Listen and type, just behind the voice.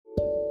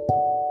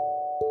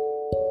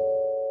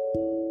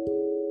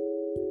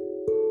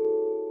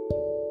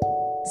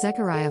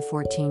Zechariah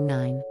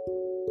 14:9.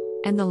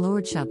 And the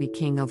Lord shall be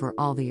king over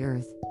all the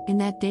earth, in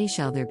that day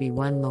shall there be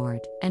one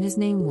Lord, and his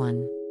name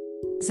one.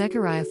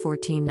 Zechariah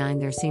 14:9.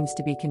 There seems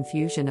to be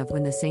confusion of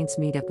when the saints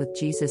meet up with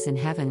Jesus in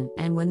heaven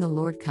and when the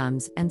Lord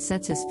comes and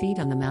sets his feet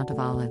on the Mount of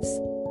Olives.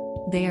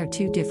 They are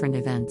two different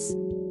events.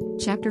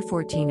 Chapter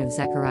 14 of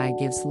Zechariah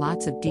gives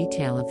lots of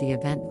detail of the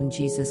event when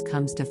Jesus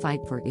comes to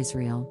fight for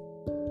Israel.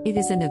 It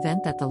is an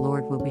event that the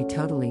Lord will be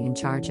totally in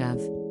charge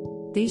of.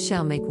 These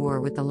shall make war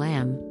with the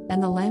Lamb,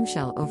 and the Lamb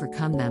shall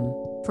overcome them,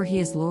 for he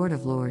is Lord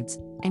of lords,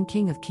 and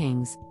King of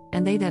kings,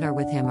 and they that are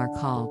with him are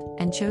called,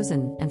 and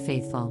chosen, and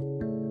faithful.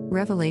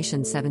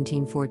 Revelation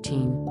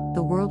 17:14.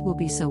 The world will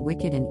be so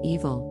wicked and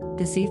evil,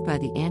 deceived by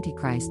the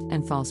Antichrist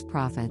and false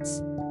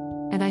prophets.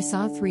 And I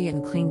saw 3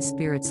 unclean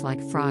spirits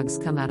like frogs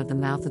come out of the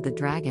mouth of the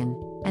dragon,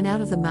 and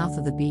out of the mouth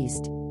of the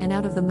beast, and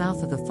out of the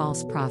mouth of the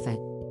false prophet.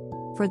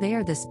 For they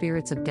are the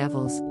spirits of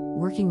devils,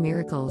 working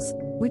miracles,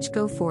 which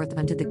go forth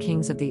unto the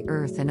kings of the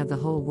earth and of the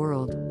whole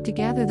world, to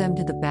gather them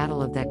to the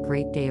battle of that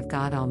great day of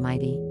God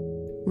Almighty.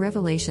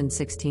 Revelation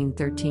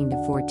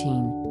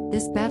 16:13-14.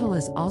 This battle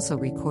is also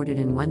recorded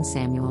in 1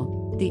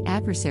 Samuel. The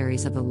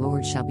adversaries of the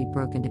Lord shall be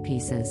broken to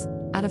pieces.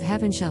 Out of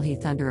heaven shall he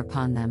thunder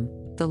upon them.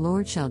 The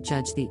Lord shall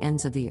judge the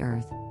ends of the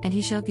earth, and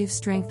he shall give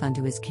strength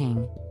unto his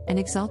king, and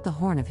exalt the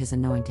horn of his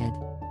anointed.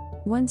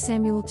 1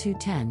 Samuel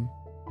 2:10.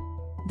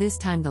 This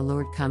time the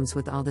Lord comes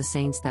with all the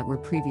saints that were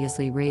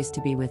previously raised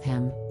to be with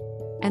him.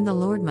 And the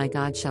Lord my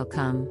God shall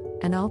come,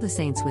 and all the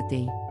saints with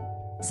thee.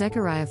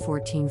 Zechariah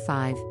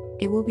 14:5.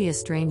 It will be a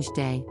strange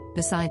day,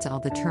 besides all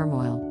the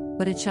turmoil,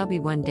 but it shall be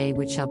one day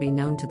which shall be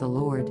known to the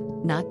Lord,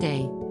 not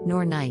day,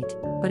 nor night,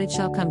 but it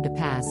shall come to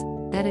pass,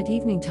 that at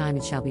evening time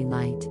it shall be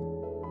light.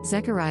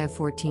 Zechariah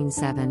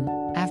 14:7.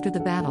 After the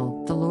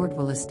battle, the Lord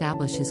will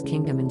establish his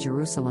kingdom in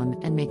Jerusalem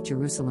and make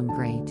Jerusalem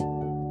great.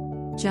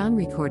 John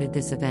recorded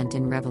this event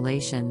in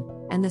Revelation,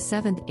 and the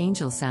 7th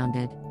angel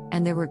sounded,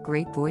 and there were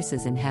great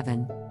voices in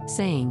heaven,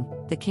 saying,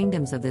 The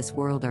kingdoms of this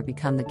world are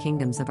become the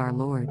kingdoms of our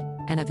Lord,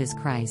 and of his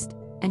Christ,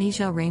 and he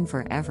shall reign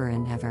forever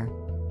and ever.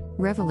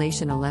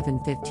 Revelation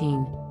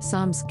 11:15.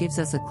 Psalms gives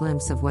us a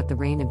glimpse of what the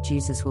reign of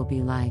Jesus will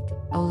be like.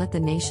 O let the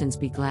nations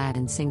be glad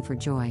and sing for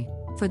joy,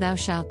 for thou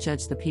shalt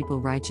judge the people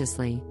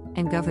righteously,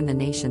 and govern the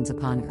nations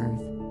upon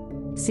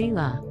earth.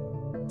 Selah.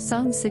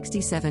 Psalm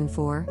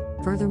 67:4.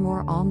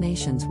 Furthermore all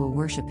nations will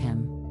worship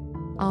him.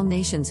 All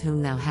nations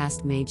whom thou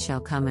hast made shall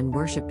come and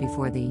worship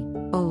before thee,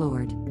 O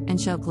Lord, and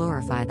shall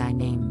glorify thy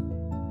name.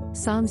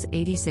 Psalms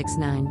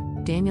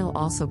 86:9. Daniel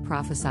also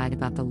prophesied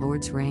about the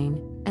Lord's reign,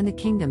 and the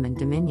kingdom and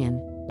dominion,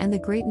 and the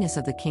greatness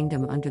of the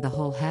kingdom under the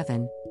whole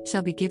heaven,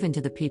 shall be given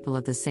to the people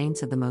of the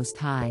saints of the Most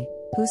High,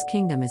 whose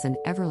kingdom is an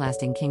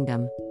everlasting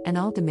kingdom, and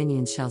all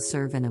dominions shall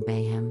serve and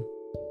obey him.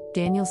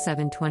 Daniel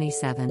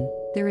 7:27.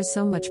 There is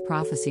so much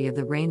prophecy of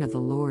the reign of the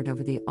Lord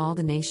over all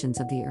the nations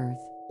of the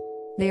earth.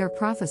 They are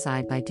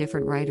prophesied by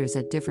different writers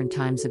at different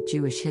times of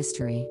Jewish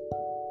history.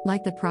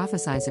 Like the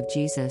prophecies of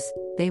Jesus,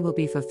 they will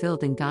be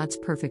fulfilled in God's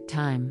perfect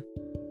time.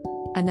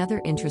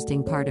 Another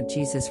interesting part of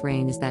Jesus'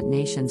 reign is that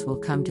nations will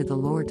come to the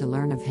Lord to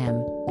learn of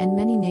him, and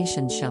many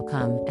nations shall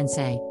come and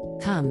say,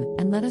 Come,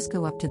 and let us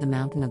go up to the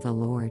mountain of the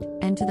Lord,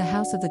 and to the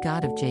house of the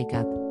God of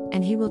Jacob,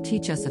 and he will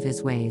teach us of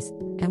his ways,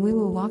 and we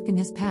will walk in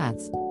his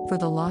paths, for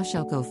the law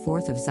shall go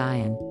forth of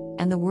Zion,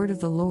 and the word of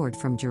the Lord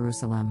from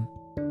Jerusalem.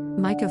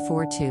 Micah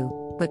 4:2.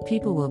 But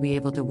people will be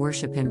able to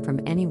worship him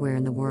from anywhere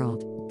in the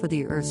world, for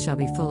the earth shall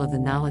be full of the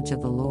knowledge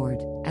of the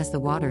Lord, as the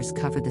waters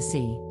cover the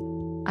sea.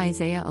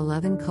 Isaiah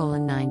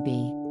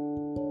 11:9b.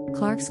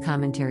 Clark's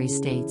commentary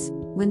states,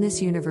 When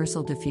this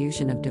universal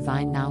diffusion of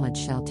divine knowledge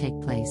shall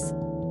take place,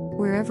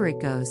 wherever it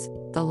goes,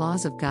 the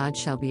laws of God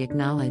shall be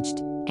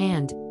acknowledged,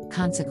 and,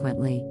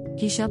 consequently,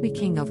 he shall be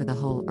king over the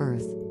whole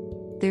earth.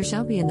 There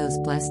shall be in those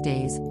blessed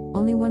days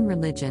only one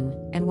religion,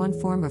 and one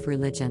form of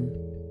religion.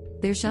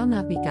 There shall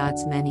not be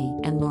gods many,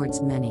 and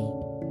lords many.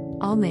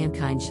 All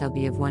mankind shall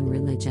be of one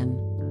religion.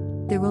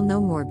 There will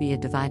no more be a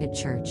divided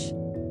church.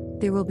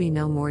 There will be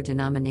no more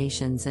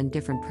denominations and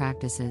different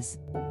practices.